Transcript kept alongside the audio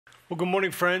Well, good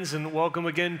morning, friends, and welcome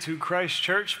again to Christ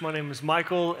Church. My name is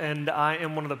Michael, and I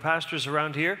am one of the pastors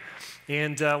around here.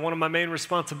 And one of my main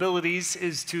responsibilities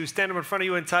is to stand up in front of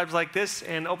you in times like this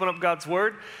and open up God's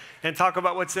Word and talk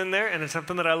about what's in there. And it's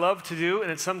something that I love to do,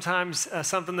 and it's sometimes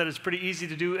something that is pretty easy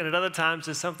to do, and at other times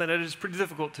it's something that is pretty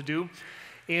difficult to do.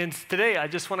 And today, I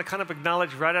just want to kind of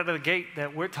acknowledge right out of the gate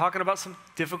that we're talking about some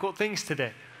difficult things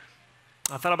today.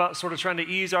 I thought about sort of trying to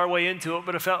ease our way into it,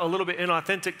 but it felt a little bit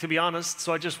inauthentic, to be honest.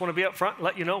 So I just want to be up front and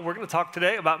let you know we're going to talk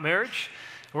today about marriage.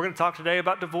 We're going to talk today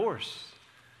about divorce.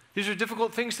 These are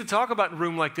difficult things to talk about in a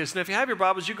room like this. And if you have your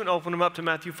Bibles, you can open them up to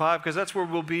Matthew 5, because that's where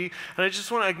we'll be. And I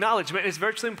just want to acknowledge, man, it's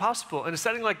virtually impossible in a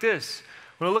setting like this.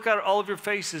 When I look at all of your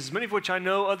faces, many of which I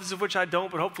know, others of which I don't,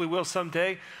 but hopefully will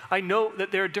someday, I know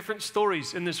that there are different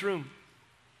stories in this room.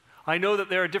 I know that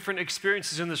there are different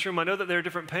experiences in this room. I know that there are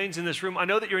different pains in this room. I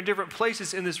know that you're in different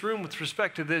places in this room with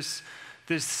respect to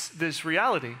this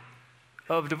reality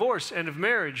of divorce and of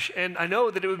marriage. And I know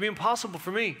that it would be impossible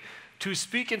for me to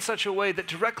speak in such a way that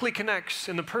directly connects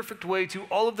in the perfect way to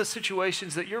all of the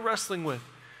situations that you're wrestling with.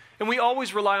 And we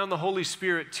always rely on the Holy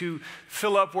Spirit to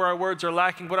fill up where our words are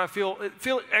lacking. But I feel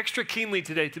extra keenly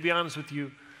today, to be honest with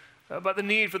you, about the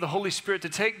need for the Holy Spirit to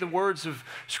take the words of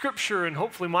Scripture and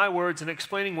hopefully my words and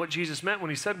explaining what Jesus meant when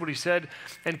he said what he said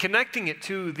and connecting it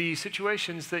to the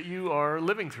situations that you are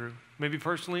living through, maybe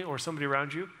personally or somebody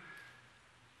around you.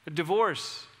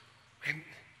 Divorce. Man,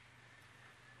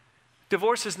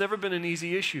 divorce has never been an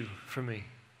easy issue for me.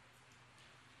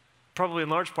 Probably in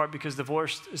large part because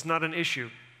divorce is not an issue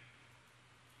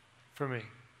for me.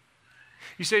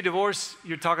 You say divorce,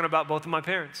 you're talking about both of my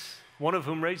parents, one of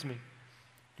whom raised me.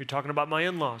 You're talking about my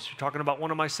in-laws. You're talking about one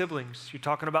of my siblings. You're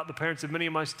talking about the parents of many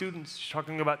of my students. You're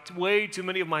talking about way too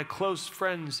many of my close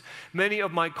friends, many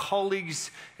of my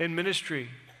colleagues in ministry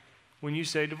when you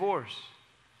say divorce.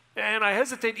 And I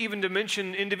hesitate even to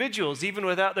mention individuals, even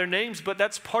without their names, but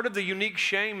that's part of the unique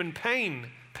shame and pain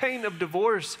of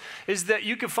divorce is that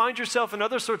you can find yourself in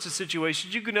other sorts of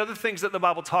situations. You can do other things that the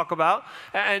Bible talk about,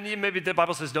 and maybe the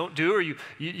Bible says don't do, or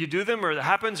you do them, or it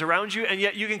happens around you, and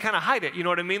yet you can kind of hide it. You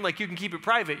know what I mean? Like you can keep it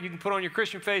private. You can put on your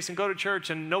Christian face and go to church,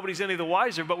 and nobody's any the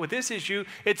wiser. But with this issue,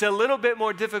 it's a little bit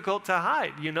more difficult to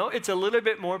hide. You know, it's a little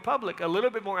bit more public, a little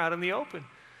bit more out in the open.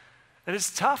 And it's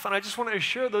tough, and I just want to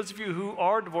assure those of you who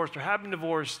are divorced or have been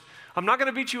divorced, I'm not going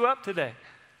to beat you up today.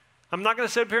 I'm not going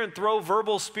to sit up here and throw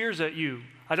verbal spears at you.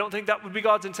 I don't think that would be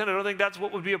God's intent. I don't think that's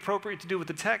what would be appropriate to do with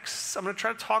the text. I'm going to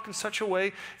try to talk in such a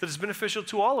way that is beneficial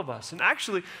to all of us. And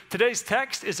actually, today's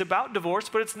text is about divorce,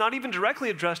 but it's not even directly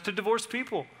addressed to divorced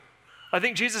people. I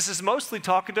think Jesus is mostly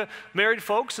talking to married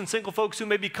folks and single folks who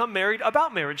may become married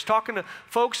about marriage, talking to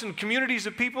folks and communities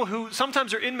of people who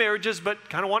sometimes are in marriages but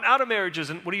kind of want out of marriages.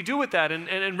 And what do you do with that?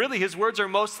 And really, his words are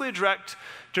mostly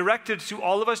directed to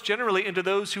all of us generally and to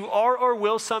those who are or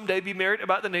will someday be married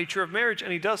about the nature of marriage.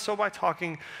 And he does so by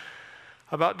talking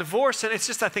about divorce. And it's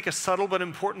just, I think, a subtle but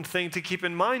important thing to keep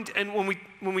in mind. And when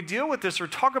we deal with this or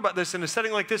talk about this in a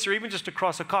setting like this, or even just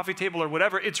across a coffee table or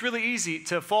whatever, it's really easy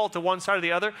to fall to one side or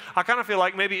the other. I kind of feel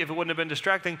like maybe if it wouldn't have been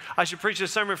distracting, I should preach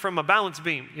this sermon from a balance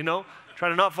beam, you know? Try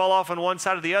to not fall off on one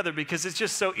side or the other, because it's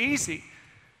just so easy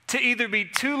to either be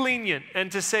too lenient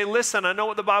and to say, listen, I know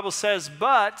what the Bible says,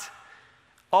 but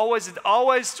always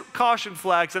caution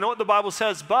flags. I know what the Bible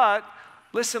says, but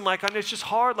listen, like, it's just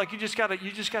hard. Like, you just gotta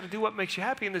do what makes you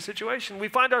happy in this situation. We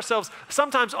find ourselves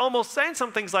sometimes almost saying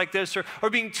some things like this, or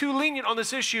being too lenient on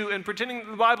this issue and pretending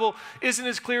that the Bible isn't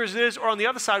as clear as it is. Or on the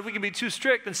other side, we can be too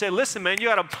strict and say, listen, man, you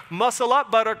gotta muscle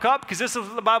up, buttercup, because this is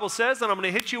what the Bible says, and I'm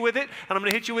gonna hit you with it, and I'm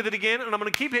gonna hit you with it again, and I'm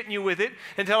gonna keep hitting you with it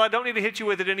until I don't need to hit you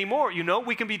with it anymore. You know,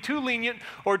 we can be too lenient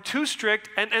or too strict,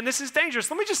 and this is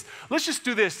dangerous. Let's just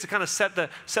do this to kind of set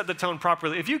the tone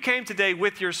properly. If you came today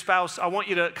with your spouse, I want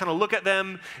you to kind of look at them.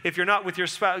 If you're not with your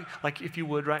spouse, like if you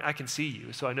would, right? I can see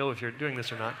you, so I know if you're doing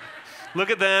this or not.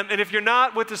 Look at them. And if you're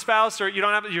not with the spouse, or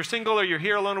you're single, or you're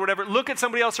here alone, or whatever, look at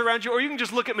somebody else around you, or you can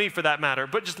just look at me for that matter.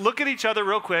 But just look at each other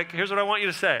real quick. Here's what I want you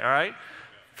to say, all right?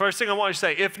 First thing I want you to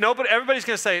say. Everybody's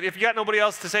going to say it. If you got nobody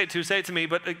else to say it to me,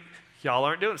 but y'all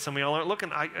aren't doing it. Some of y'all aren't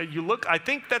looking. I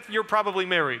think that you're probably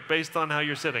married based on how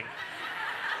you're sitting.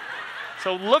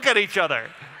 So look at each other.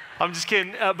 I'm just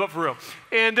kidding, but for real.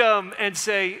 And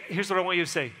say, here's what I want you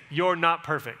to say. You're not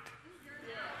perfect.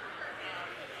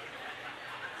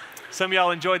 Some of y'all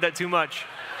enjoyed that too much.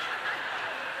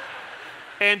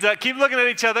 And keep looking at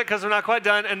each other, because we're not quite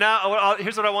done. And now,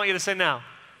 here's what I want you to say now.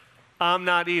 I'm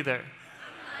not either.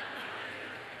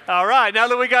 All right, now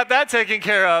that we got that taken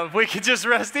care of, we can just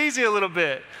rest easy a little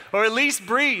bit, or at least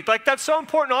breathe. Like, that's so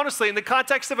important, honestly, in the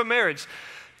context of a marriage.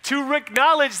 to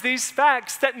acknowledge these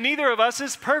facts that neither of us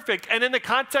is perfect, and in the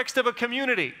context of a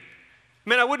community.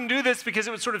 Man, I wouldn't do this because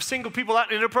it would sort of single people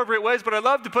out in inappropriate ways, but I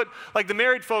love to put like the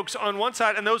married folks on one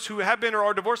side and those who have been or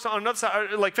are divorced on another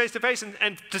side, like face to face,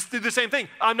 and just do the same thing.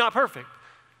 I'm not perfect.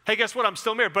 Hey, guess what? I'm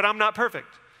still married, but I'm not perfect.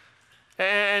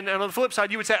 And on the flip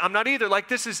side, you would say, I'm not either. Like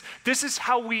this is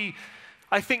how we,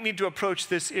 I think, need to approach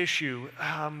this issue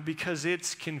because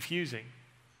it's confusing.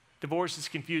 Divorce is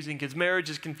confusing because marriage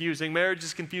is confusing. Marriage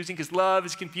is confusing because love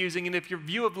is confusing. And if your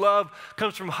view of love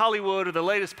comes from Hollywood or the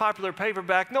latest popular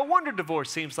paperback, no wonder divorce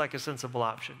seems like a sensible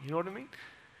option. You know what I mean?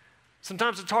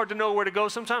 Sometimes it's hard to know where to go.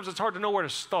 Sometimes it's hard to know where to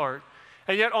start.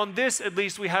 And yet on this, at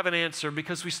least, we have an answer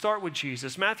because we start with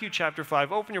Jesus. Matthew chapter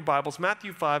 5. Open your Bibles.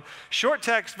 Matthew 5. Short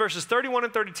text, verses 31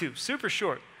 and 32. Super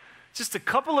short. Just a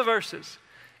couple of verses.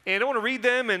 And I want to read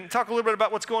them and talk a little bit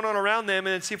about what's going on around them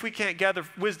and see if we can't gather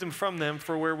wisdom from them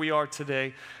for where we are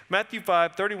today. Matthew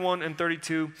 5, 31 and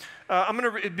 32.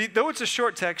 Though it's a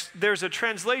short text, there's a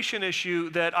translation issue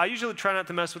that I usually try not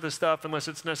to mess with this stuff unless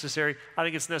it's necessary. I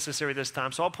think it's necessary this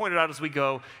time. So I'll point it out as we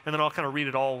go, and then I'll kind of read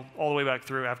it all the way back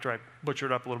through after I butcher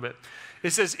it up a little bit.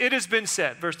 It says, it has been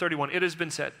said, verse 31, it has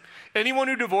been said, anyone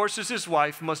who divorces his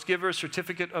wife must give her a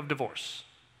certificate of divorce.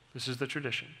 This is the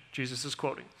tradition. Jesus is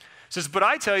quoting. It says, but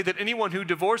I tell you that anyone who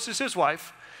divorces his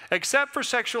wife, except for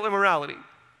sexual immorality,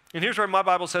 and here's where my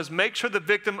Bible says, makes her the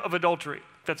victim of adultery.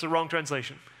 That's the wrong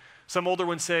translation. Some older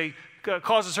ones say,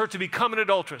 causes her to become an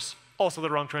adulteress. Also the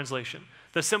wrong translation.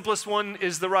 The simplest one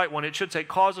is the right one. It should say,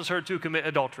 causes her to commit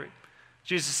adultery.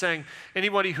 Jesus is saying,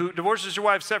 anybody who divorces your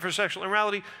wife except for sexual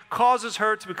immorality causes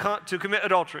her to commit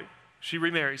adultery. She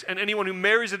remarries. And anyone who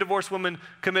marries a divorced woman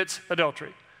commits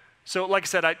adultery. So like I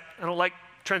said, I don't like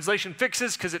translation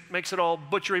fixes because it makes it all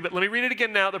butchery, but let me read it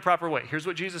again now the proper way. Here's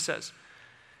what Jesus says.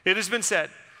 It has been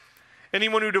said,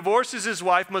 anyone who divorces his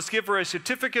wife must give her a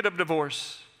certificate of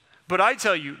divorce. But I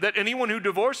tell you that anyone who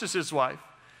divorces his wife,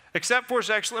 except for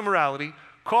sexual immorality,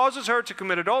 causes her to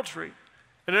commit adultery.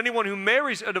 And anyone who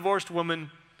marries a divorced woman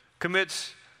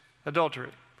commits adultery.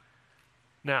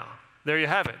 Now, there you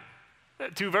have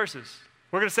it. 2 verses.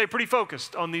 We're going to stay pretty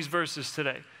focused on these verses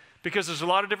today, because there's a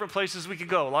lot of different places we could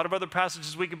go, a lot of other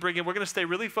passages we could bring in. We're going to stay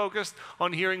really focused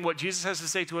on hearing what Jesus has to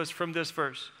say to us from this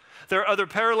verse. There are other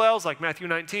parallels like Matthew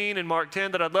 19 and Mark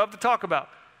 10 that I'd love to talk about.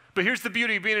 But here's the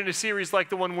beauty of being in a series like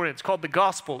the one we're in. It's called The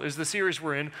Gospel is the series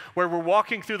we're in, where we're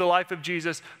walking through the life of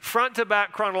Jesus front to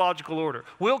back chronological order.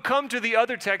 We'll come to the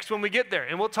other text when we get there,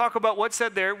 and we'll talk about what's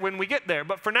said there when we get there.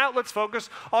 But for now, let's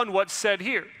focus on what's said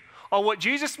here, on what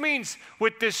Jesus means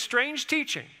with this strange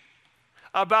teaching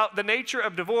about the nature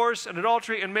of divorce and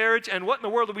adultery and marriage, and what in the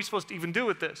world are we supposed to even do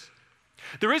with this?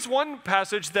 There is one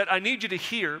passage that I need you to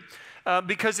hear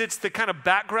because it's the kind of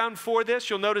background for this.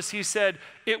 You'll notice he said,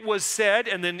 it was said,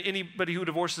 and then anybody who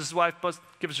divorces his wife must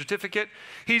give a certificate.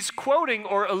 He's quoting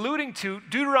or alluding to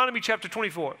Deuteronomy chapter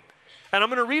 24. And I'm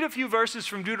going to read a few verses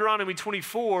from Deuteronomy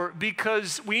 24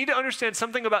 because we need to understand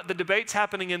something about the debates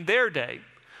happening in their day,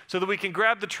 so that we can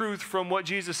grab the truth from what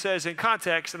Jesus says in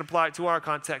context and apply it to our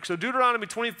context. So Deuteronomy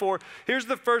 24, here's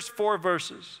the first 4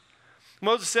 verses.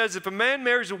 Moses says, if a man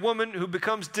marries a woman who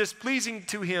becomes displeasing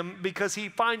to him because he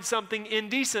finds something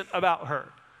indecent about her,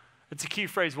 it's a key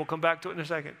phrase, we'll come back to it in a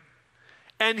second,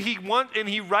 and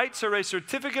he writes her a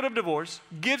certificate of divorce,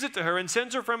 gives it to her, and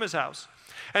sends her from his house.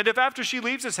 And if after she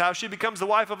leaves his house, she becomes the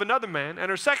wife of another man,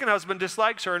 and her second husband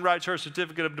dislikes her and writes her a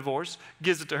certificate of divorce,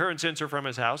 gives it to her and sends her from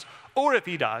his house, or if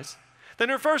he dies, then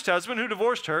her first husband, who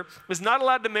divorced her, is not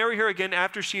allowed to marry her again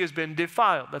after she has been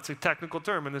defiled. That's a technical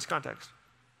term in this context.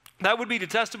 That would be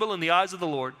detestable in the eyes of the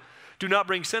Lord. Do not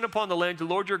bring sin upon the land the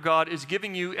Lord your God is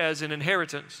giving you as an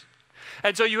inheritance.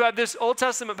 And so you have this Old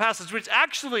Testament passage, which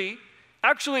actually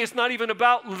it's not even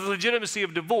about the legitimacy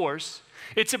of divorce.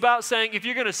 It's about saying if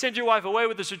you're going to send your wife away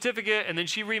with a certificate and then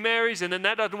she remarries and then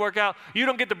that doesn't work out, you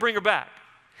don't get to bring her back.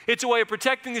 It's a way of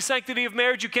protecting the sanctity of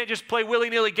marriage. You can't just play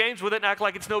willy-nilly games with it and act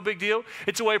like it's no big deal.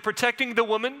 It's a way of protecting the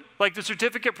woman, like the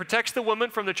certificate protects the woman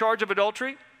from the charge of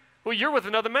adultery. Well, you're with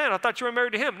another man. I thought you were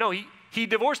married to him. No, he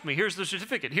divorced me. Here's the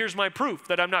certificate. Here's my proof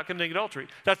that I'm not committing adultery.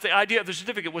 That's the idea of the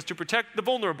certificate, was to protect the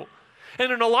vulnerable.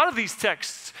 And in a lot of these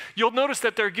texts, you'll notice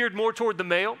that they're geared more toward the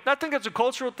male. I think that's a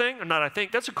cultural thing, or not I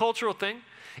think, that's a cultural thing.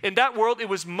 In that world, it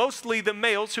was mostly the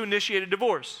males who initiated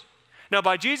divorce. Now,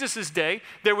 by Jesus' day,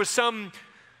 there was some,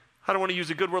 I don't want to use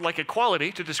a good word like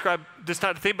equality to describe this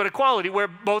type of thing, but equality where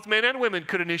both men and women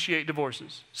could initiate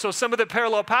divorces. So some of the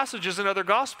parallel passages in other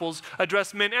Gospels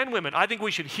address men and women. I think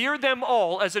we should hear them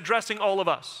all as addressing all of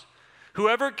us.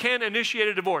 Whoever can initiate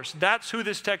a divorce, that's who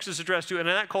this text is addressed to, and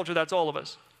in that culture, that's all of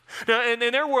us. Now, in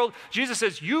their world, Jesus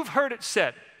says, you've heard it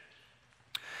said.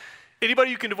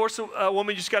 Anybody who can divorce a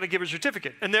woman, you just got to give her a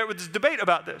certificate. And there was debate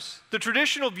about this. The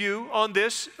traditional view on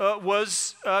this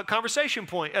was a conversation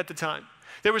point at the time.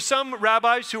 There were some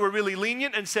rabbis who were really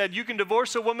lenient and said, you can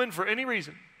divorce a woman for any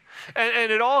reason.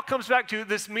 And it all comes back to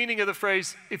this meaning of the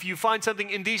phrase, if you find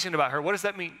something indecent about her, what does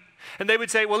that mean? And they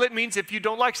would say, well, it means if you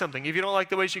don't like something, if you don't like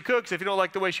the way she cooks, if you don't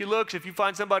like the way she looks, if you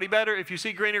find somebody better, if you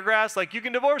see greener grass, like you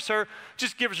can divorce her,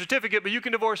 just give her a certificate, but you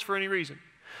can divorce for any reason.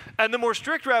 And the more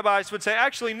strict rabbis would say,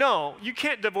 actually, no, you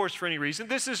can't divorce for any reason.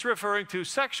 This is referring to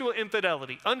sexual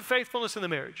infidelity, unfaithfulness in the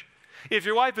marriage. If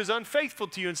your wife is unfaithful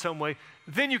to you in some way,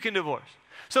 then you can divorce.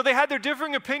 So they had their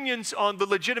differing opinions on the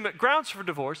legitimate grounds for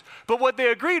divorce, but what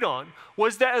they agreed on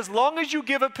was that as long as you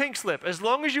give a pink slip, as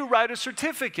long as you write a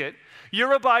certificate,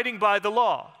 you're abiding by the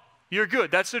law. You're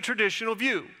good. That's the traditional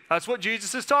view. That's what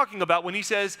Jesus is talking about when he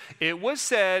says, it was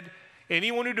said,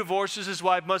 anyone who divorces his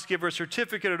wife must give her a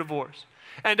certificate of divorce.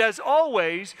 And as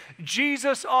always,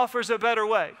 Jesus offers a better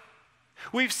way.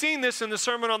 We've seen this in the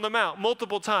Sermon on the Mount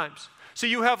multiple times. So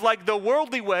you have like the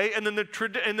worldly way and then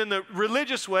the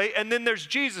religious way, and then there's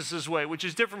Jesus' way, which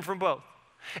is different from both.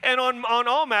 And on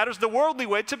all matters, the worldly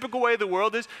way, typical way of the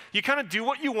world is you kind of do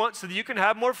what you want so that you can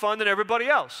have more fun than everybody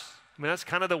else. I mean, that's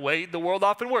kind of the way the world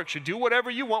often works. You do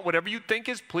whatever you want, whatever you think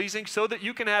is pleasing so that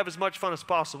you can have as much fun as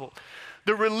possible.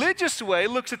 The religious way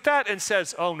looks at that and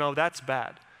says, oh no, that's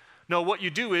bad. No, what you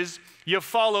do is you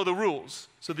follow the rules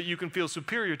so that you can feel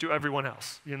superior to everyone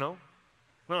else, you know?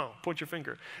 No, point your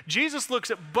finger. Jesus looks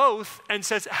at both and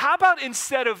says, how about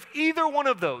instead of either one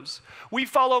of those, we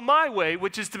follow my way,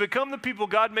 which is to become the people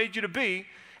God made you to be,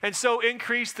 and so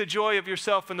increase the joy of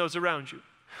yourself and those around you.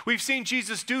 We've seen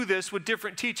Jesus do this with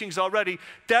different teachings already.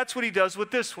 That's what he does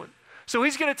with this one. So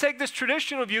he's going to take this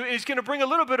traditional view and he's going to bring a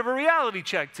little bit of a reality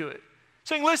check to it.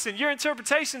 Saying, listen, your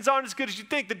interpretations aren't as good as you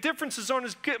think. The differences aren't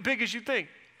as big as you think.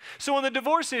 So on the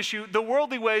divorce issue, the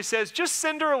worldly way says, just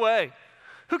send her away.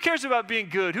 Who cares about being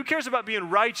good? Who cares about being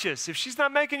righteous? If she's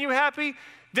not making you happy,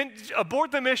 then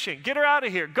abort the mission. Get her out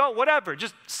of here. Go, whatever.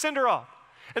 Just send her off.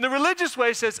 And the religious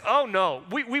way says, oh no,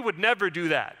 we would never do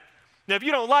that. Now, if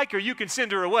you don't like her, you can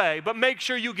send her away, but make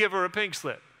sure you give her a pink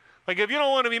slip. Like if you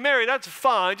don't want to be married, that's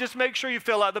fine. Just make sure you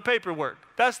fill out the paperwork.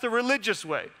 That's the religious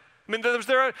way. I mean,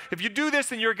 if you do this,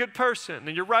 then you're a good person,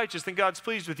 and you're righteous, then God's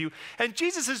pleased with you. And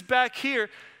Jesus is back here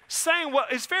saying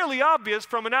what is fairly obvious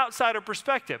from an outsider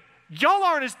perspective. Y'all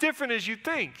aren't as different as you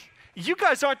think. You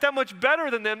guys aren't that much better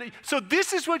than them. So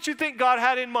this is what you think God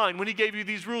had in mind when he gave you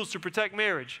these rules to protect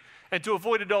marriage and to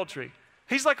avoid adultery.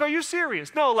 He's like, are you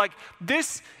serious? No, like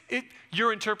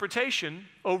your interpretation,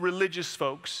 oh religious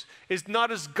folks, is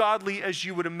not as godly as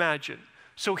you would imagine.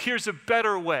 So here's a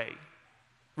better way.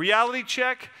 Reality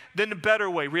check, then a better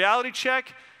way. Reality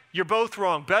check, you're both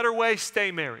wrong. Better way,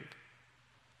 stay married.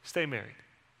 Stay married.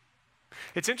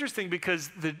 It's interesting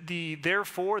because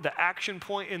therefore, the action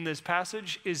point in this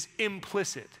passage is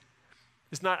implicit.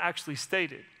 It's not actually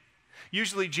stated.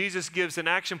 Usually Jesus gives an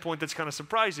action point that's kind of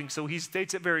surprising, so he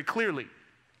states it very clearly.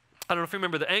 I don't know if you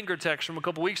remember the anger text from a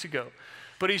couple weeks ago,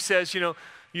 but he says,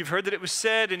 you've heard that it was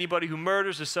said, anybody who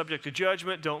murders is subject to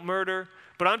judgment, don't murder.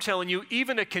 But I'm telling you,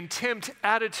 even a contempt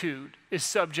attitude is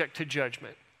subject to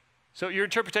judgment. So your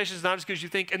interpretation is not as good as you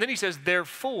think. And then he says,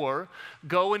 therefore,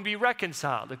 go and be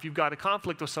reconciled. If you've got a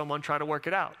conflict with someone, try to work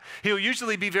it out. He'll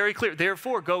usually be very clear.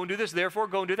 Therefore, go and do this. Therefore,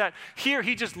 go and do that. Here,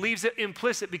 he just leaves it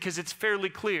implicit because it's fairly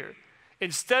clear.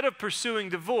 Instead of pursuing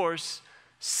divorce,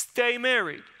 stay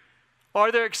married.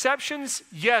 Are there exceptions?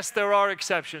 Yes, there are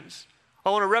exceptions. I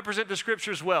want to represent the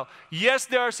scriptures well. Yes,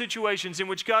 there are situations in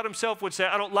which God himself would say,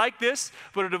 I don't like this,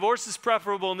 but a divorce is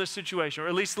preferable in this situation, or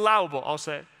at least allowable, I'll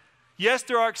say. Yes,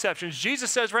 there are exceptions. Jesus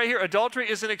says right here, adultery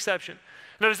is an exception.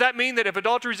 Now, does that mean that if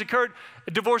adultery has occurred,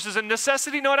 divorce is a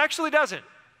necessity? No, it actually doesn't.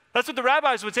 That's what the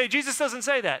rabbis would say. Jesus doesn't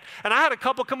say that. And I had a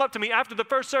couple come up to me after the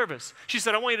first service. She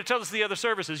said, I want you to tell us the other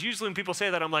services. Usually when people say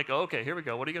that, I'm like, oh, okay, here we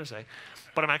go. What are you going to say?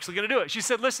 But I'm actually going to do it. She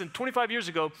said, listen, 25 years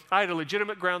ago, I had a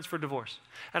legitimate grounds for divorce.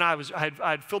 And I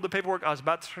had filled the paperwork. I was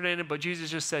about to turn it in, but Jesus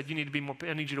just said, you need to be more,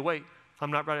 I need you to wait. I'm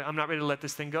not ready to let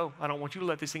this thing go. I don't want you to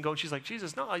let this thing go. And she's like,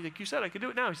 Jesus, no, like you said I could do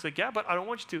it now. She's like, yeah, but I don't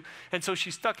want you to. And so she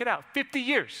stuck it out. 50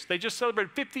 years. They just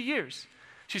celebrated 50 years.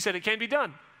 She said it can be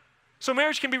done. So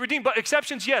marriage can be redeemed, but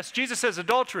exceptions, yes. Jesus says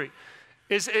adultery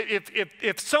is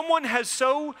if someone has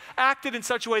so acted in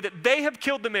such a way that they have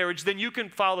killed the marriage, then you can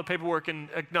file the paperwork and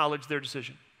acknowledge their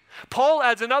decision. Paul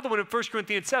adds another one in 1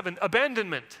 Corinthians 7,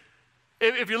 abandonment.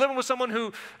 If you're living with someone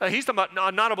who, he's talking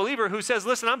about not a believer, who says,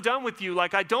 listen, I'm done with you.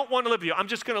 Like, I don't want to live with you. I'm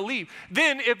just going to leave.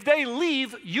 Then if they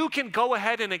leave, you can go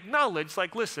ahead and acknowledge,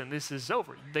 like, listen, this is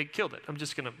over. They killed it. I'm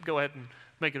just going to go ahead and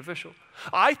make it official.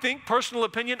 I think, personal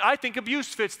opinion, I think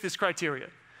abuse fits this criteria.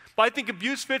 But I think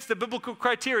abuse fits the biblical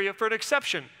criteria for an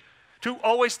exception to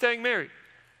always staying married.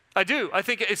 I do. I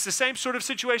think it's the same sort of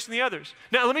situation the others.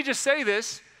 Now, let me just say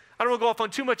this. I don't want to go off on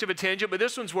too much of a tangent, but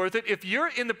this one's worth it. If you're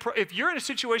in a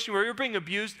situation where you're being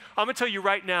abused, I'm going to tell you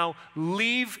right now,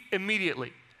 leave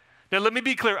immediately. Now, let me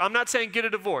be clear. I'm not saying get a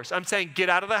divorce. I'm saying get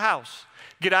out of the house.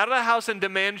 Get out of the house and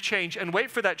demand change and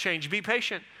wait for that change. Be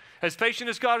patient. As patient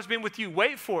as God has been with you,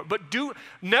 wait for it. But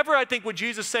never, I think, would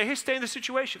Jesus say, hey, stay in the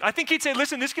situation. I think he'd say,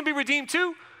 listen, this can be redeemed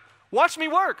too. Watch me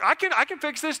work. I can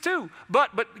fix this too.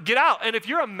 But get out. And if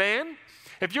you're a man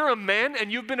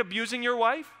and you've been abusing your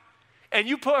wife, and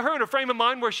you put her in a frame of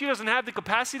mind where she doesn't have the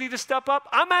capacity to step up,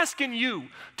 I'm asking you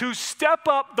to step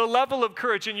up the level of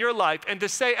courage in your life and to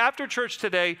say after church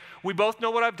today, we both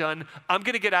know what I've done. I'm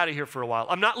going to get out of here for a while.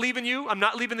 I'm not leaving you. I'm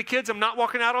not leaving the kids. I'm not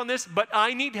walking out on this, but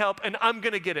I need help and I'm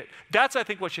going to get it. That's, I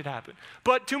think, what should happen.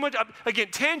 But too much, again,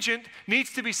 tangent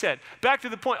needs to be said. Back to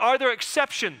the point, are there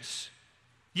exceptions?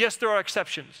 Yes, there are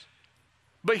exceptions.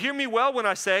 But hear me well when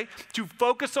I say to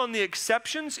focus on the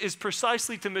exceptions is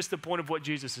precisely to miss the point of what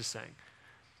Jesus is saying.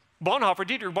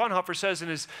 Dietrich Bonhoeffer says in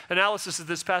his analysis of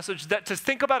this passage that to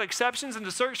think about exceptions and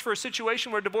to search for a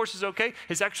situation where divorce is okay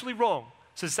is actually wrong.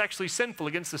 So it's actually sinful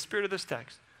against the spirit of this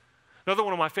text. Another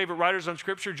one of my favorite writers on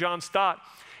Scripture, John Stott,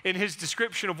 in his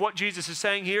description of what Jesus is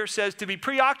saying here, says to be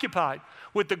preoccupied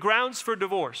with the grounds for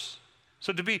divorce.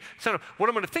 So what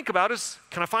I'm going to think about is,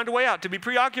 can I find a way out? To be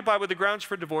preoccupied with the grounds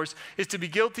for divorce is to be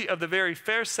guilty of the very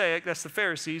Pharisaic, that's the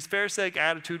Pharisees, Pharisaic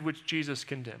attitude which Jesus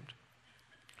condemned.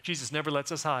 Jesus never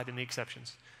lets us hide in the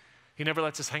exceptions. He never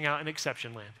lets us hang out in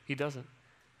exception land. He doesn't.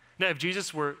 Now, if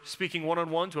Jesus were speaking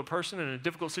one-on-one to a person in a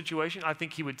difficult situation, I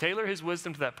think he would tailor his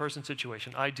wisdom to that person's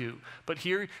situation. I do. But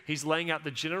here, he's laying out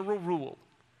the general rule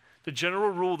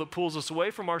that pulls us away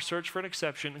from our search for an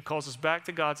exception and calls us back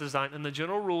to God's design. And the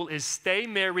general rule is stay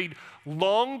married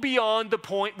long beyond the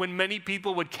point when many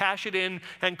people would cash it in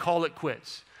and call it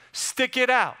quits. Stick it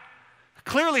out.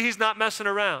 Clearly, he's not messing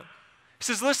around. He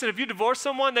says, listen, if you divorce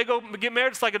someone, they go get married,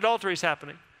 it's like adultery is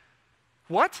happening.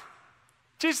 What?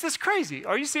 Jesus, that's crazy.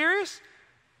 Are you serious?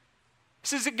 He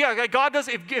says, yeah, God does,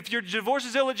 if your divorce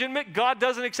is illegitimate, God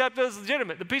doesn't accept it as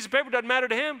legitimate. The piece of paper doesn't matter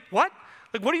to him. What?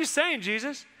 Like, what are you saying,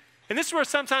 Jesus? And this is where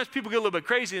sometimes people get a little bit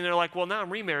crazy and they're like, well, now I'm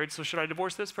remarried, so should I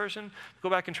divorce this person? Go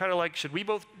back and try to should we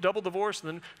both double divorce? And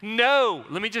then, no,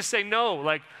 let me just say no.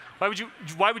 Like, why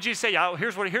would you say, oh,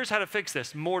 here's how to fix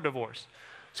this, more divorce.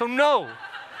 So no,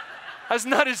 that's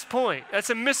not his point. That's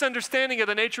a misunderstanding of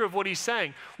the nature of what he's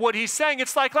saying. What he's saying,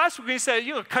 it's like last week when he said,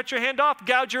 cut your hand off,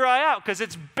 gouge your eye out, because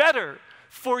it's better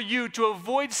for you to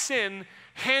avoid sin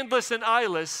handless and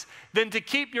eyeless than to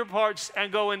keep your parts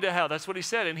and go into hell. That's what he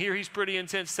said. And here he's pretty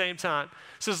intense same time.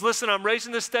 He says, listen, I'm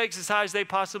raising the stakes as high as they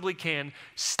possibly can.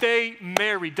 Stay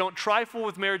married. Don't trifle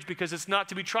with marriage because it's not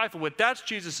to be trifled with. That's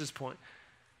Jesus' point.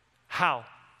 How?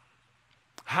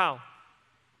 How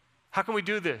can we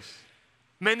do this?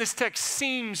 Man, this text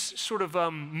seems sort of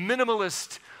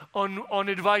minimalist on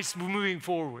advice moving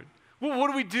forward. Well, what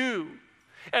do we do?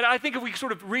 And I think if we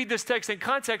sort of read this text in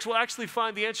context, we'll actually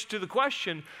find the answer to the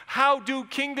question, how do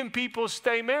kingdom people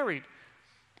stay married?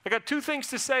 I got two things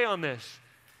to say on this.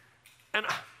 And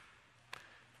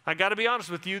I got to be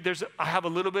honest with you, I have a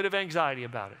little bit of anxiety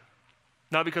about it.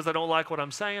 Not because I don't like what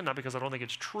I'm saying, not because I don't think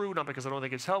it's true, not because I don't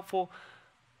think it's helpful,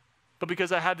 but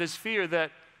because I have this fear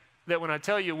that when I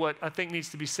tell you what I think needs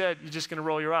to be said, you're just going to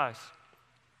roll your eyes.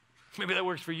 Maybe that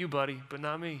works for you, buddy, but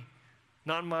not me.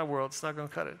 Not in my world. It's not going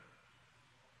to cut it.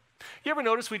 You ever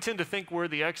notice we tend to think we're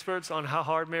the experts on how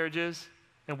hard marriage is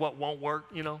and what won't work,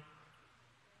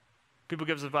 People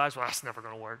give us advice, well, that's never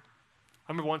going to work.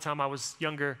 I remember one time I was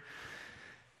younger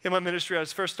in my ministry. I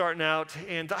was first starting out,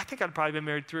 and I think I'd probably been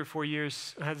married 3 or 4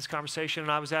 years. I had this conversation,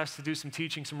 and I was asked to do some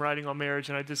teaching, some writing on marriage,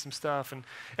 and I did some stuff. And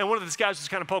one of these guys was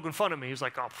kind of poking fun at me. He was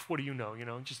like, oh, what do you know?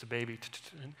 Just a baby.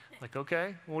 And I'm like,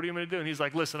 okay, what are you going to do? And he's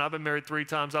like, listen, I've been married 3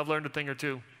 times. I've learned a thing or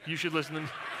two. You should listen to me.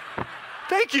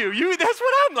 Thank you. That's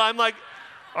what I'm like,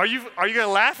 are you going to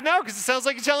laugh now? Because it sounds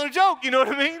like you're telling a joke. You know what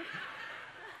I mean?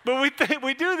 But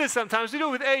we do this sometimes. We do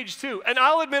it with age too. And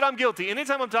I'll admit I'm guilty.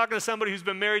 Anytime I'm talking to somebody who's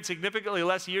been married significantly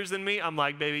less years than me, I'm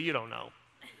like, baby, you don't know.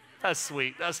 That's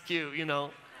sweet. That's cute,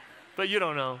 But you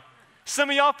don't know. Some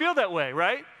of y'all feel that way,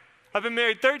 right? I've been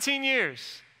married 13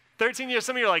 years. 13 years.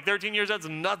 Some of you are like, 13 years, that's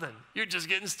nothing. You're just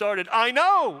getting started. I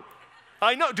know.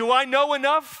 Do I know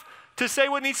enough to say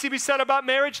what needs to be said about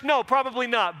marriage? No, probably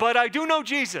not. But I do know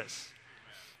Jesus.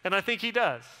 And I think he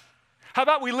does. How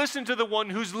about we listen to the one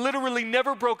who's literally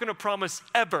never broken a promise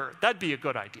ever? That'd be a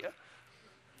good idea.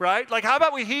 right? Like, how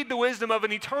about we heed the wisdom of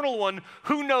an eternal one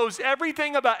who knows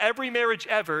everything about every marriage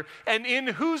ever, and in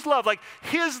whose love, like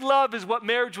his love is what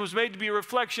marriage was made to be a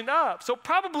reflection of. So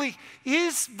probably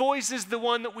his voice is the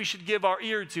one that we should give our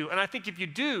ear to. And I think if you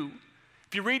do,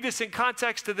 if you read this in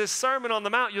context to this Sermon on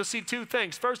the Mount, you'll see two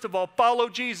things. First of all, follow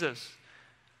Jesus.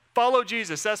 Follow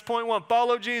Jesus. That's point one.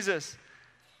 Follow Jesus.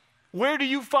 Where do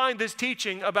you find this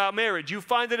teaching about marriage? You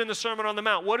find it in the Sermon on the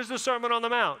Mount. What is the Sermon on the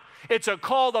Mount? It's a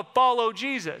call to follow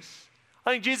Jesus.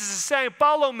 I think Jesus is saying,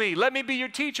 follow me. Let me be your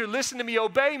teacher. Listen to me.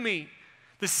 Obey me.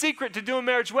 The secret to doing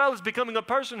marriage well is becoming a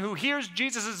person who hears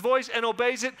Jesus' voice and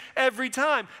obeys it every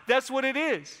time. That's what it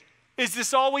is. Is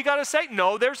this all we got to say?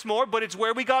 No, there's more, but it's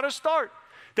where we got to start.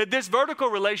 That this vertical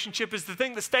relationship is the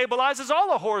thing that stabilizes all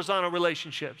the horizontal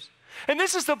relationships. And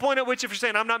this is the point at which if you're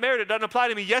saying, I'm not married, it doesn't apply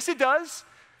to me. Yes, it does.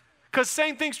 Because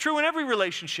same thing's true in every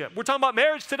relationship. We're talking about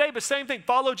marriage today, but same thing.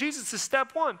 Follow Jesus is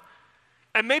step one.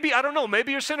 And maybe, I don't know,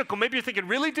 maybe you're cynical. Maybe you're thinking,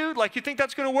 really, dude? Like, you think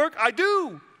that's going to work? I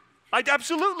do. I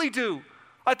absolutely do.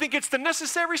 I think it's the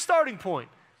necessary starting point.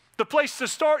 The place to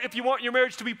start if you want your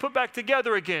marriage to be put back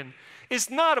together again. It's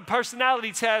not a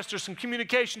personality test or some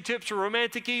communication tips or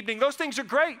romantic evening. Those things are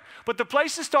great. But the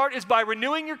place to start is by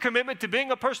renewing your commitment to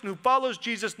being a person who follows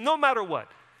Jesus no matter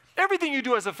what. Everything you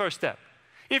do as a first step.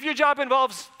 If your job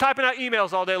involves typing out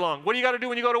emails all day long, what do you got to do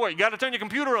when you go to work? You got to turn your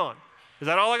computer on. Is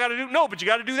that all I got to do? No, but you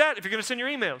got to do that if you're going to send your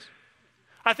emails.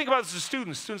 I think about this as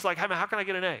students. Students are like, hey, man, how can I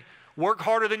get an A? Work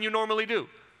harder than you normally do.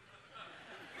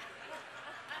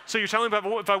 So you're telling me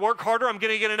if I work harder, I'm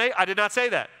going to get an A? I did not say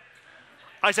that.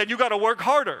 I said, you got to work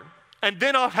harder, and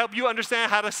then I'll help you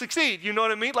understand how to succeed. You know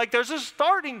what I mean? Like, there's a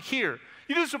starting here.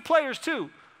 You do this with players, too.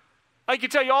 I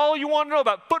can tell you all you want to know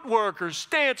about footwork or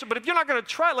stance, but if you're not going to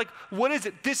try, like, what is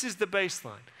it? This is the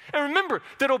baseline. And remember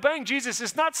that obeying Jesus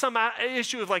is not some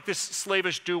issue of like this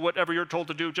slavish do whatever you're told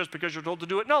to do just because you're told to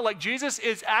do it. No, like Jesus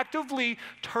is actively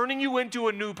turning you into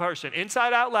a new person,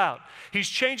 inside out loud. He's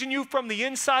changing you from the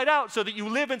inside out so that you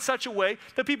live in such a way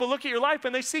that people look at your life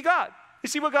and they see God. They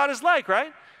see what God is like,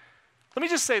 right? Let me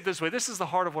just say it this way. This is the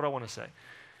heart of what I want to say.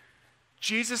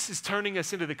 Jesus is turning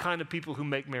us into the kind of people who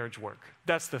make marriage work.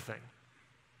 That's the thing.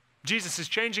 Jesus is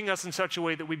changing us in such a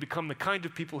way that we become the kind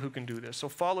of people who can do this. So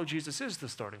follow Jesus is the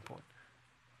starting point.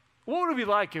 What would it be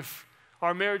like if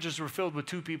our marriages were filled with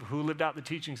two people who lived out the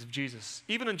teachings of Jesus,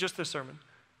 even in just this sermon?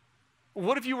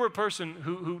 What if you were a person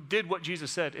who did what Jesus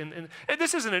said? And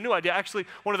this isn't a new idea. Actually,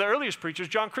 one of the earliest preachers,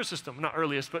 John Chrysostom, not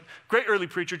earliest, but great early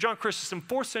preacher, John Chrysostom,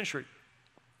 4th century.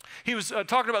 He was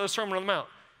talking about the Sermon on the Mount.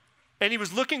 And he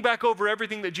was looking back over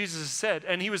everything that Jesus has said.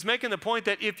 And he was making the point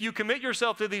that if you commit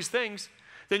yourself to these things,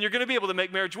 then you're going to be able to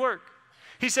make marriage work.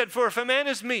 He said, for if a man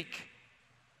is meek,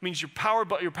 means your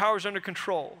power's under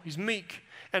control. He's meek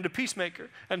and a peacemaker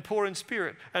and poor in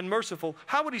spirit and merciful.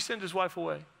 How would he send his wife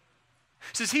away?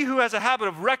 He says, he who has a habit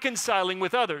of reconciling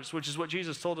with others, which is what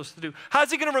Jesus told us to do, how's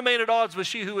he going to remain at odds with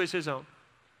she who is his own?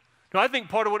 Now, I think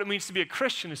part of what it means to be a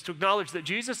Christian is to acknowledge that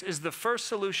Jesus is the first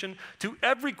solution to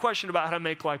every question about how to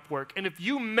make life work. And if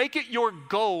you make it your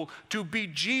goal to be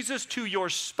Jesus to your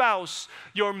spouse,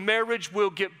 your marriage will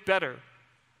get better.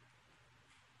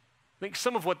 I think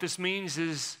some of what this means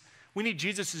is we need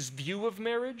Jesus' view of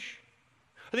marriage.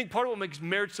 I think part of what makes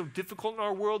marriage so difficult in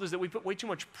our world is that we put way too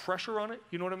much pressure on it.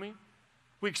 You know what I mean?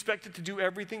 We expect it to do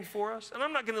everything for us. And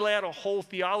I'm not going to lay out a whole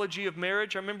theology of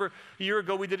marriage. I remember a year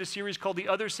ago we did a series called The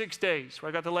Other 6 Days, where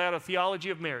I got to lay out a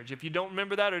theology of marriage. If you don't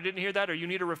remember that or didn't hear that or you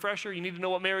need a refresher, you need to know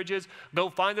what marriage is,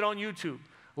 go find it on YouTube.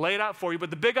 Lay it out for you.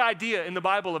 But the big idea in the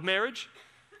Bible of marriage,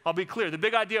 I'll be clear, the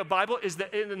big idea of Bible is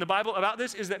that in the Bible about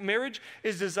this is that marriage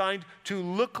is designed to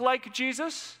look like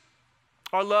Jesus.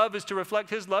 Our love is to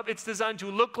reflect his love. It's designed to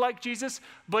look like Jesus,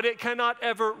 but it cannot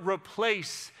ever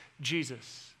replace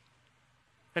Jesus.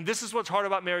 And this is what's hard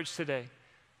about marriage today.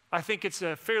 I think it's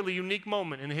a fairly unique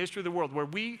moment in the history of the world where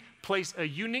we place a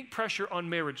unique pressure on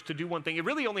marriage to do one thing. It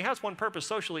really only has one purpose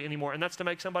socially anymore, and that's to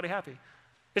make somebody happy.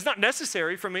 It's not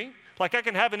necessary for me. Like, I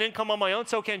can have an income on my own,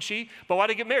 so can she, but why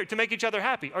do I get married? To make each other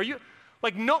happy. Are you,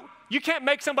 like, no, you can't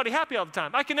make somebody happy all the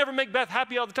time. I can never make Beth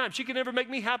happy all the time. She can never make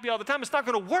me happy all the time. It's not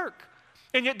going to work.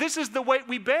 And yet this is the weight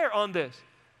we bear on this.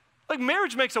 Like,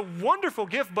 marriage makes a wonderful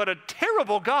gift, but a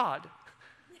terrible God.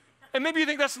 And maybe you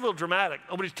think that's a little dramatic.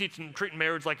 Nobody's treating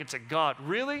marriage like it's a God.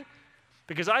 Really?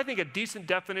 Because I think a decent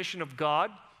definition of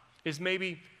God is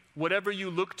maybe whatever you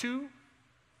look to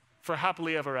for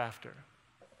happily ever after.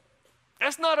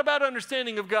 That's not about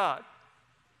understanding of God.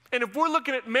 And if we're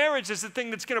looking at marriage as the thing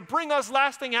that's going to bring us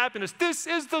lasting happiness, this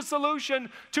is the solution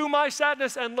to my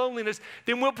sadness and loneliness,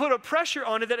 then we'll put a pressure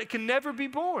on it that it can never be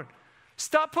born.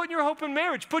 Stop putting your hope in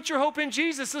marriage. Put your hope in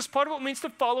Jesus. This is part of what it means to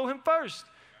follow him first.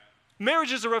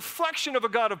 Marriage is a reflection of a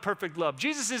God of perfect love.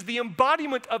 Jesus is the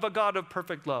embodiment of a God of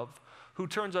perfect love who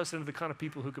turns us into the kind of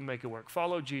people who can make it work.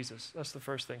 Follow Jesus. That's the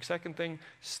first thing. Second thing,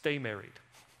 stay married.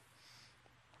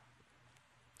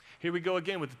 Here we go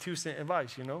again with the 2-cent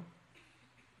advice, you know.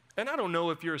 And I don't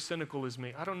know if you're as cynical as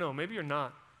me. I don't know. Maybe you're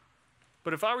not.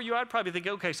 But if I were you, I'd probably think,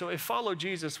 okay, so if follow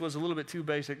Jesus was a little bit too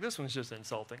basic, this one's just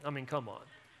insulting. I mean, come on.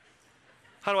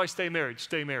 How do I stay married?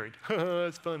 Stay married.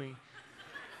 That's funny.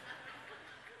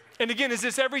 And again, is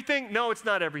this everything? No, it's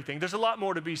not everything. There's a lot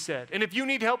more to be said. And if you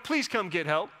need help, please come get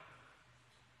help.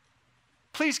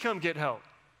 Please come get help.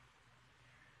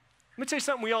 Let me tell you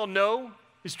something we all know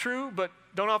is true, but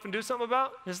don't often do something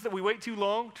about, is that we wait too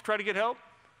long to try to get help.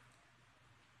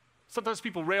 Sometimes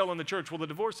people rail on the church. Well, the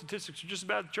divorce statistics are just as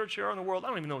bad as the church are in the world. I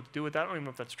don't even know what to do with that. I don't even know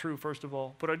if that's true, first of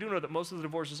all. But I do know that most of the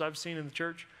divorces I've seen in the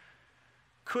church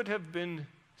could have been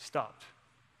stopped.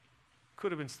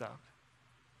 Could have been stopped.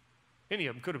 Any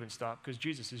of them could have been stopped because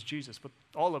Jesus is Jesus, but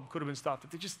all of them could have been stopped if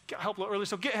they just got help a little early.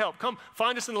 So get help. Come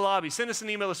find us in the lobby. Send us an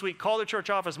email this week. Call the church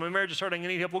office. My marriage is hurting. I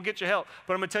need help. We'll get you help.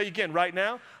 But I'm going to tell you again, right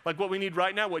now, like what we need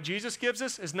right now, what Jesus gives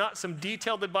us is not some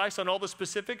detailed advice on all the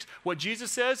specifics. What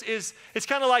Jesus says is, it's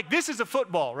kind of like, this is a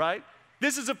football, right?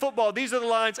 This is a football. These are the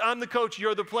lines. I'm the coach.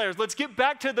 You're the players. Let's get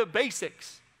back to the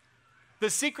basics. The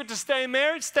secret to staying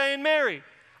married, staying married.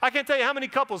 I can't tell you how many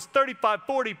couples, 35,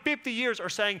 40, 50 years, are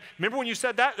saying, remember when you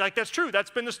said that? Like, that's true.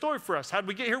 That's been the story for us. How did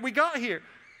we get here? We got here.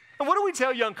 And what do we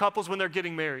tell young couples when they're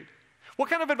getting married? What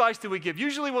kind of advice do we give?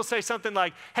 Usually we'll say something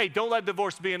like, hey, don't let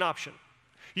divorce be an option.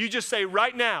 You just say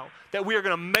right now that we are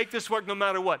going to make this work no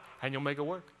matter what, and you'll make it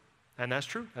work. And that's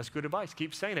true. That's good advice.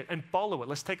 Keep saying it and follow it.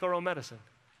 Let's take our own medicine.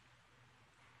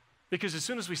 Because as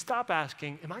soon as we stop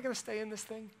asking, am I going to stay in this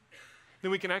thing?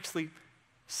 Then we can actually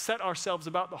set ourselves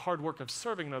about the hard work of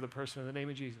serving another person in the name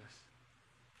of Jesus.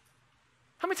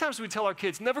 How many times do we tell our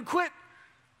kids, never quit?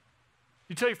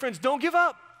 You tell your friends, don't give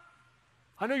up.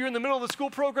 I know you're in the middle of the school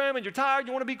program and you're tired,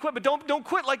 you want to be quit, but don't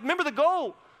quit. Like, remember the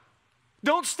goal.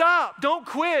 Don't stop. Don't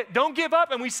quit. Don't give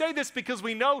up. And we say this because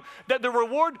we know that the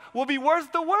reward will be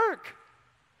worth the work.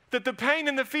 That the pain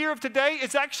and the fear of today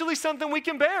is actually something we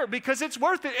can bear because it's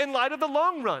worth it in light of the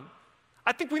long run.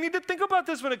 I think we need to think about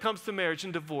this when it comes to marriage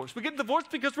and divorce. We get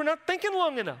divorced because we're not thinking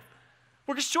long enough.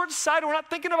 We're just short-sighted. We're not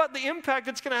thinking about the impact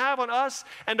it's going to have on us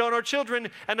and on our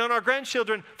children and on our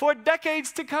grandchildren for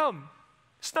decades to come.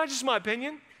 It's not just my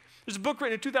opinion. There's a book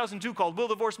written in 2002 called Will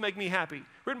Divorce Make Me Happy?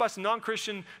 Written by some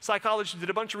non-Christian psychologists who did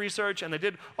a bunch of research, and they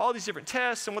did all these different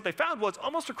tests, and what they found was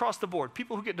almost across the board,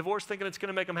 people who get divorced thinking it's going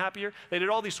to make them happier, they did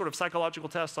all these sort of psychological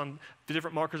tests on the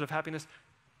different markers of happiness.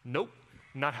 Nope,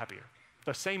 not happier.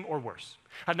 The same or worse.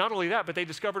 And not only that, but they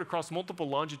discovered across multiple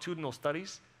longitudinal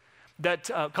studies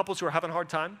that couples who are having a hard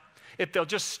time, if they'll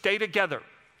just stay together,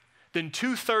 then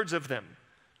two-thirds of them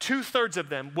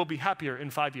will be happier in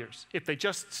 5 years if they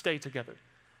just stay together.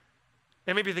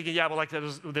 And maybe you're thinking, yeah, well, like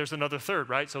there's another third,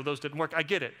 right? So those didn't work. I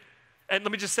get it. And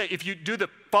let me just say, if you do the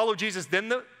follow Jesus, then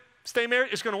the stay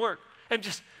married, it's going to work. And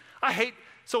just, I hate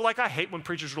when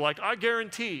preachers are like, I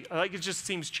guarantee. Like, it just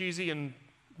seems cheesy and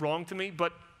wrong to me,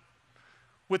 but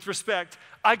with respect,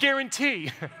 I guarantee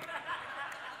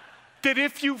that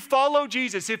if you follow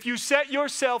Jesus, if you set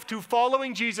yourself to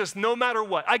following Jesus no matter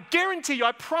what, I guarantee you,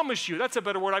 I promise you, that's a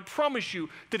better word, I promise you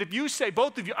that if you say,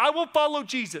 both of you, I will follow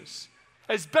Jesus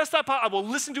as best I will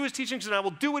listen to his teachings and I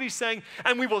will do what he's saying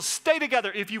and we will stay together.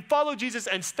 If you follow Jesus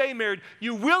and stay married,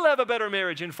 you will have a better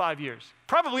marriage in 5 years.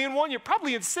 Probably in 1 year,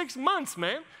 probably in 6 months,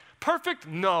 man. Perfect?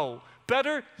 No.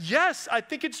 Better? Yes, I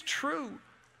think it's true.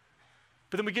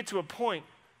 But then we get to a point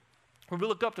where we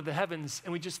look up to the heavens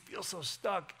and we just feel so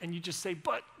stuck and you just say,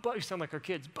 but, you sound like our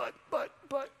kids, but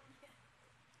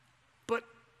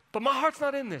my heart's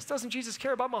not in this. Doesn't Jesus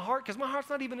care about my heart? Because my heart's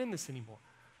not even in this anymore.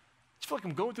 I just feel like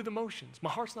I'm going through the motions. My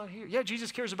heart's not here. Yeah,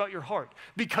 Jesus cares about your heart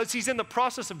because he's in the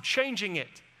process of changing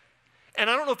it. And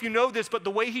I don't know if you know this, but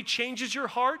the way he changes your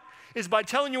heart is by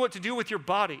telling you what to do with your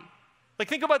body. Like,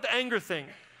 think about the anger thing.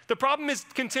 The problem is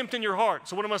contempt in your heart.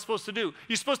 So what am I supposed to do?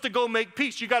 You're supposed to go make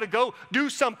peace. You got to go do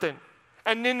something.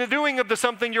 And in the doing of the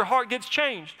something, your heart gets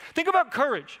changed. Think about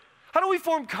courage. How do we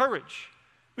form courage?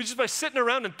 We just by sitting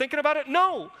around and thinking about it?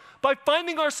 No. By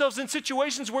finding ourselves in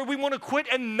situations where we want to quit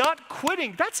and not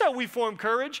quitting. That's how we form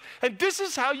courage. And this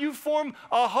is how you form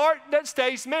a heart that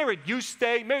stays married. You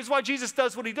stay married. That's why Jesus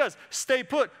does what he does. Stay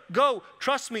put. Go.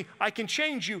 Trust me. I can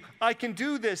change you. I can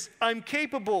do this. I'm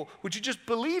capable. Would you just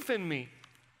believe in me?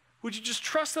 Would you just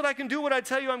trust that I can do what I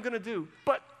tell you I'm going to do?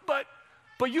 But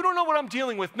you don't know what I'm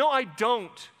dealing with. No, I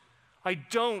don't.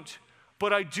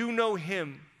 But I do know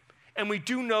him. And we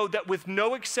do know that with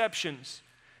no exceptions,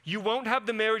 You won't have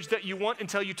the marriage that you want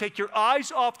until you take your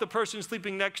eyes off the person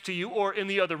sleeping next to you or in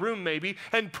the other room maybe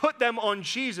and put them on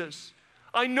Jesus.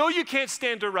 I know you can't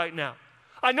stand her right now.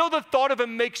 I know the thought of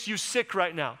him makes you sick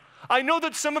right now. I know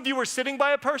that some of you are sitting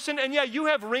by a person and yeah, you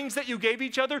have rings that you gave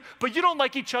each other, but you don't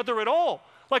like each other at all.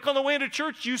 Like on the way into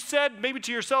church, you said maybe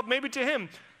to yourself, maybe to him,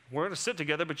 we're going to sit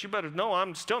together, but you better know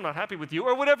I'm still not happy with you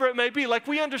or whatever it may be. Like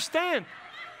we understand.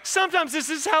 Sometimes this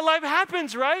is how life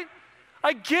happens, right?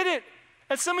 I get it.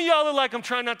 And some of y'all are like, I'm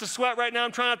trying not to sweat right now.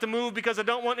 I'm trying not to move because I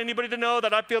don't want anybody to know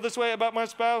that I feel this way about my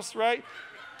spouse, right?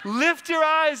 Lift your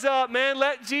eyes up, man.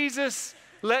 Let Jesus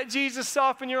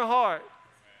soften your heart.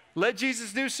 Let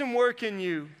Jesus do some work in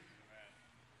you.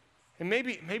 And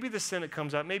maybe the sin that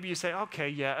comes out, maybe you say, okay,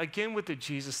 yeah, again with the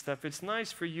Jesus stuff, it's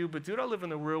nice for you, but dude, I live in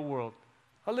the real world.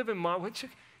 I live in my, you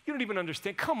don't even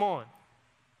understand. Come on.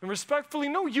 And respectfully,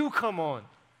 no, you come on.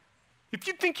 If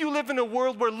you think you live in a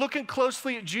world where looking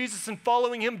closely at Jesus and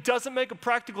following him doesn't make a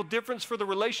practical difference for the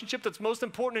relationship that's most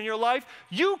important in your life,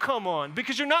 you come on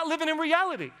because you're not living in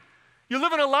reality. You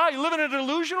live in a lie. You live in a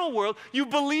delusional world. You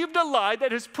believed a lie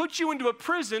that has put you into a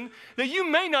prison that you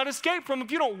may not escape from if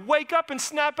you don't wake up and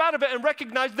snap out of it and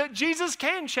recognize that Jesus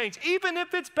can change, even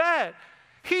if it's bad.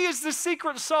 He is the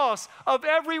secret sauce of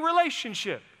every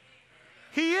relationship.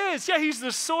 He is. Yeah, he's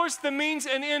the source, the means,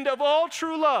 and end of all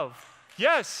true love.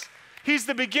 Yes. He's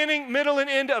the beginning, middle, and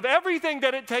end of everything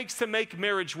that it takes to make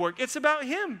marriage work. It's about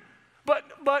him. But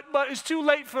it's too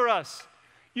late for us.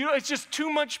 You know, it's just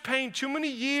too much pain, too many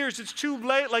years. It's too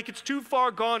late, like it's too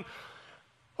far gone.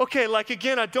 Okay, like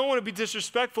again, I don't want to be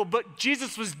disrespectful, but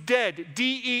Jesus was dead,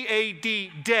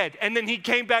 D-E-A-D, dead, and then he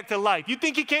came back to life. You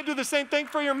think he can't do the same thing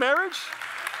for your marriage?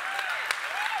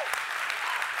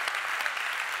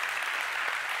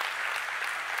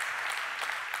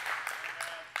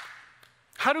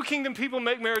 How do kingdom people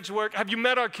make marriage work? Have you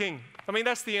met our King? I mean,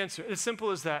 that's the answer. As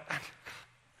simple as that.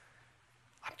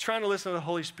 I'm trying to listen to the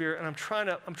Holy Spirit, and I'm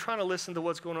trying to listen to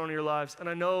what's going on in your lives. And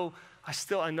I know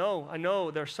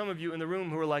there are some of you in the room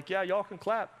who are like, yeah, y'all can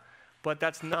clap, but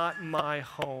that's not my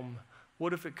home.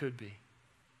 What if it could be?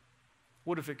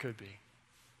 What if it could be?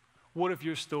 What if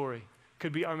your story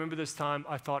could be, I remember this time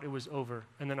I thought it was over,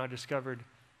 and then I discovered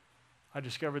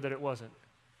that it wasn't.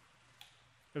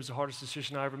 It was the hardest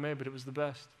decision I ever made, but it was the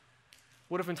best.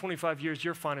 What if in 25 years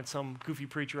you're finding some goofy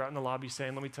preacher out in the lobby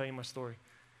saying, let me tell you my story?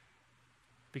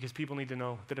 Because people need to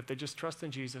know that if they just trust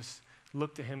in Jesus,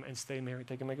 look to him and stay married,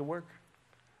 they can make it work.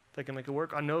 They can make it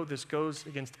work. I know this goes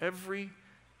against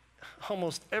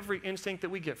almost every instinct that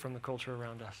we get from the culture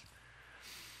around us.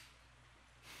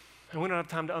 And we don't have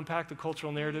time to unpack the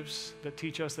cultural narratives that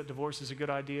teach us that divorce is a good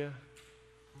idea.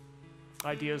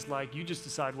 Ideas like you just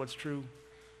decide what's true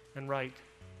and right.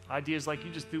 Ideas like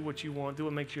you just do what you want, do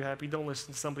what makes you happy, don't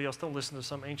listen to somebody else, don't listen to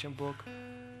some ancient book.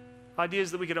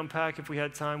 Ideas that we could unpack if we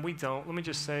had time, we don't. Let me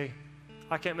just say,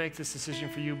 I can't make this decision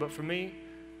for you, but for me,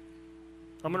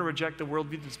 I'm going to reject the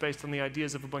worldview that's based on the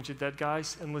ideas of a bunch of dead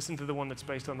guys and listen to the one that's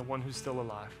based on the one who's still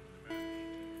alive.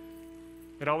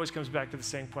 It always comes back to the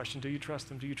same question. Do you trust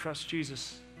him? Do you trust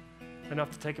Jesus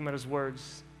enough to take him at his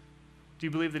words? Do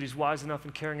you believe that he's wise enough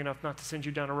and caring enough not to send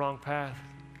you down a wrong path?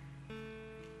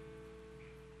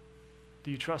 Do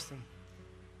you trust him?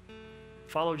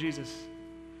 Follow Jesus.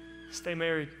 Stay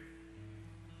married.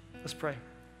 Let's pray.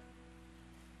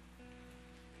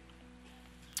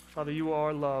 Father, you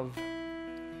are love.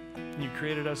 And you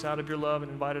created us out of your love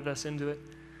and invited us into it.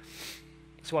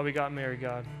 That's why we got married,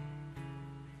 God.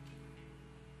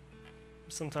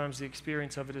 Sometimes the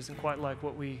experience of it isn't quite like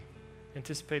what we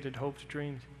anticipated, hoped,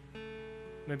 dreamed.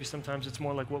 Maybe sometimes it's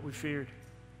more like what we feared.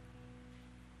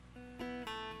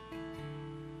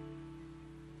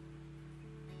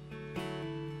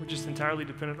 We're just entirely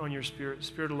dependent on your spirit.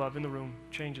 Spirit of love in the room.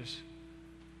 Change us.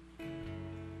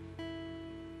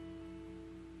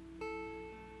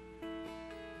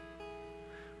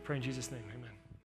 Pray in Jesus' name. Amen.